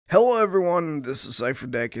Hello everyone, this is Cipher,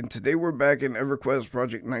 and today we're back in Everquest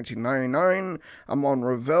Project 1999. I'm on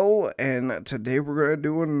Ravhel, and today we're going to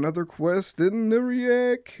do another quest in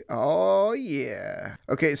Neriak. Oh yeah.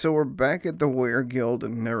 Okay, so we're back at the Warrior Guild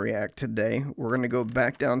in Neriak today. We're going to go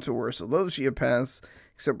back down to where Celosia Pass,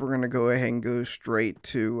 except we're going to go ahead and go straight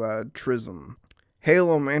to Trism.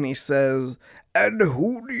 Hail him, and he says, "And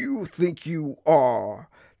who do you think you are?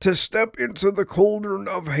 To step into the cauldron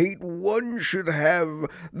of hate, one should have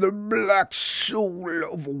the black soul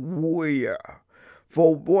of a warrior.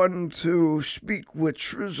 For one to speak with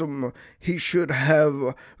Trism, he should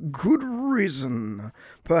have good reason.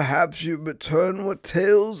 Perhaps you return with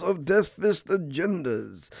tales of Deathfist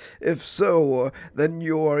agendas. If so, then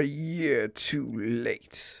you're a year too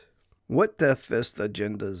late." What Deathfist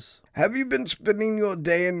agendas? Have you been spending your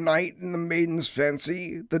day and night in the Maiden's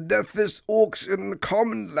Fancy? The Deathfist orcs in the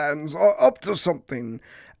Commonlands are up to something.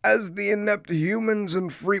 As the inept humans in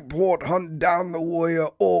Freeport hunt down the warrior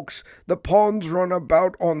orcs, the pawns run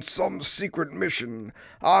about on some secret mission.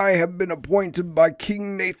 I have been appointed by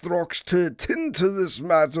King Nathrox to attend to this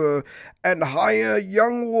matter and hire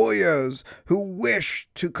young warriors who wish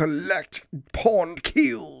to collect pawn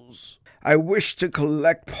kills. I wish to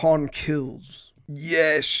collect pawn kills.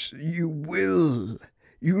 Yes, you will.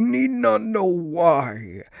 You need not know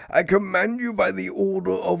why. I command you by the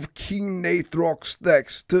order of King Nathrox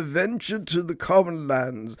Thex to venture to the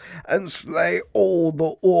Commonlands and slay all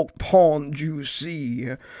the Orc Pawns you see.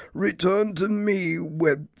 Return to me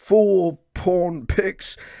with 4 pawn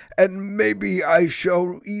picks, and maybe I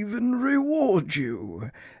shall even reward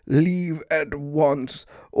you. Leave at once,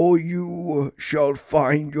 or you shall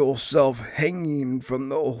find yourself hanging from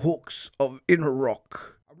the hooks of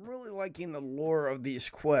Innerrock. I'm really liking the lore of these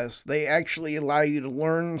quests. They actually allow you to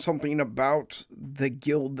learn something about the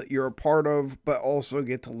guild that you're a part of, but also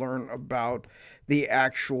get to learn about the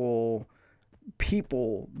actual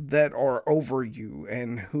people that are over you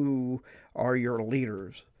and who are your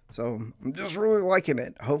leaders. So I'm just really liking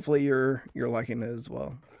it. Hopefully you're liking it as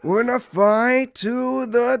well. We're gonna fight to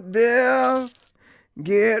the death,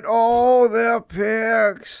 get all their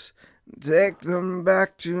picks, take them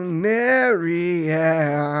back to Neriak.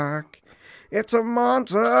 It's a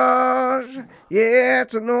montage, yeah,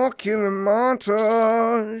 it's an orc-killing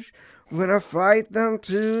montage. We're gonna fight them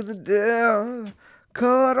to the death,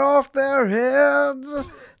 cut off their heads,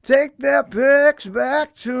 take their picks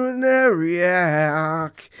back to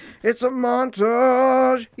Neriak. It's a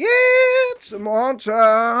montage, yeah, it's a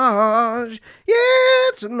montage, yeah,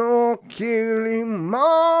 it's an orc-killing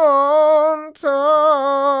montage.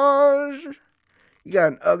 You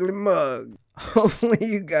got an ugly mug. Hopefully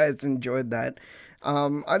you guys enjoyed that.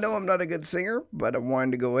 I know I'm not a good singer, but I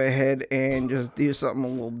wanted to go ahead and just do something a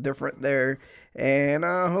little different there. And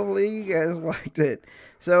hopefully you guys liked it.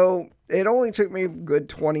 So it only took me a good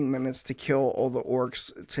 20 minutes to kill all the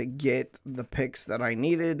orcs to get the picks that I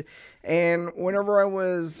needed. And whenever I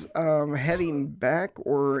was heading back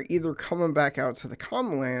or either coming back out to the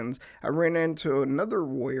Commonlands, I ran into another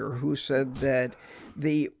warrior who said that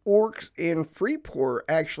the orcs in Freeport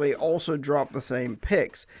actually also drop the same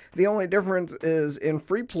picks. The only difference is in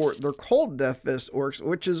Freeport, they're called Deathfist orcs,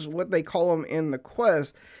 which is what they call them in the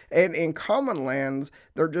quest. And in Commonlands,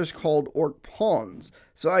 they're just called Orc Pawns.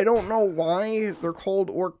 So I don't know why they're called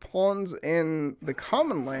Orc Pawns in the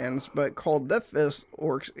Commonlands, but called Deathfist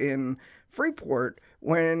orcs in Freeport,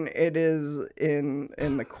 when it is in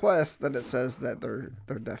the quest that it says that they're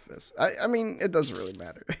Deathfist. I mean, it doesn't really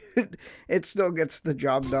matter. It still gets the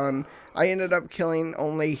job done. I ended up killing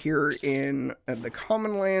only here in the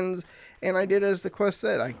Commonlands, and I did as the quest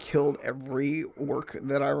said. I killed every orc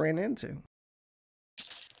that I ran into.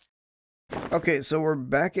 Okay, so we're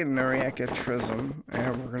back in Neriak at Trism,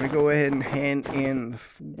 and we're going to go ahead and hand in the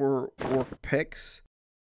 4 orc picks.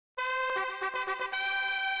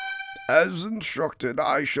 As instructed,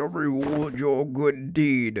 I shall reward your good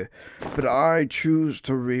deed, but I choose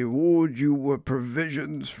to reward you with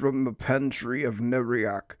provisions from the pantry of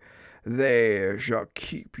Neriak. They shall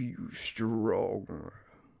keep you strong.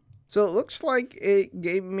 So it looks like it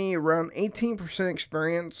gave me around 18%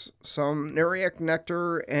 experience, some Neriak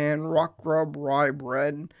nectar, and rock grub rye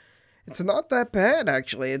bread. It's not that bad,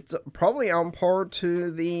 actually. It's probably on par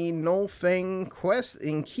to the Null Fang quest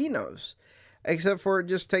in Kinos, except for it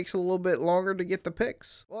just takes a little bit longer to get the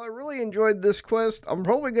picks. Well, I really enjoyed this quest. I'm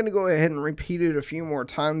probably going to go ahead and repeat it a few more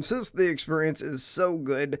times since the experience is so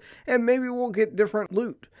good, and maybe we'll get different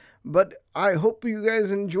loot. But I hope you guys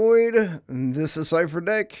enjoyed. This is Cipher.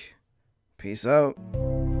 Peace out.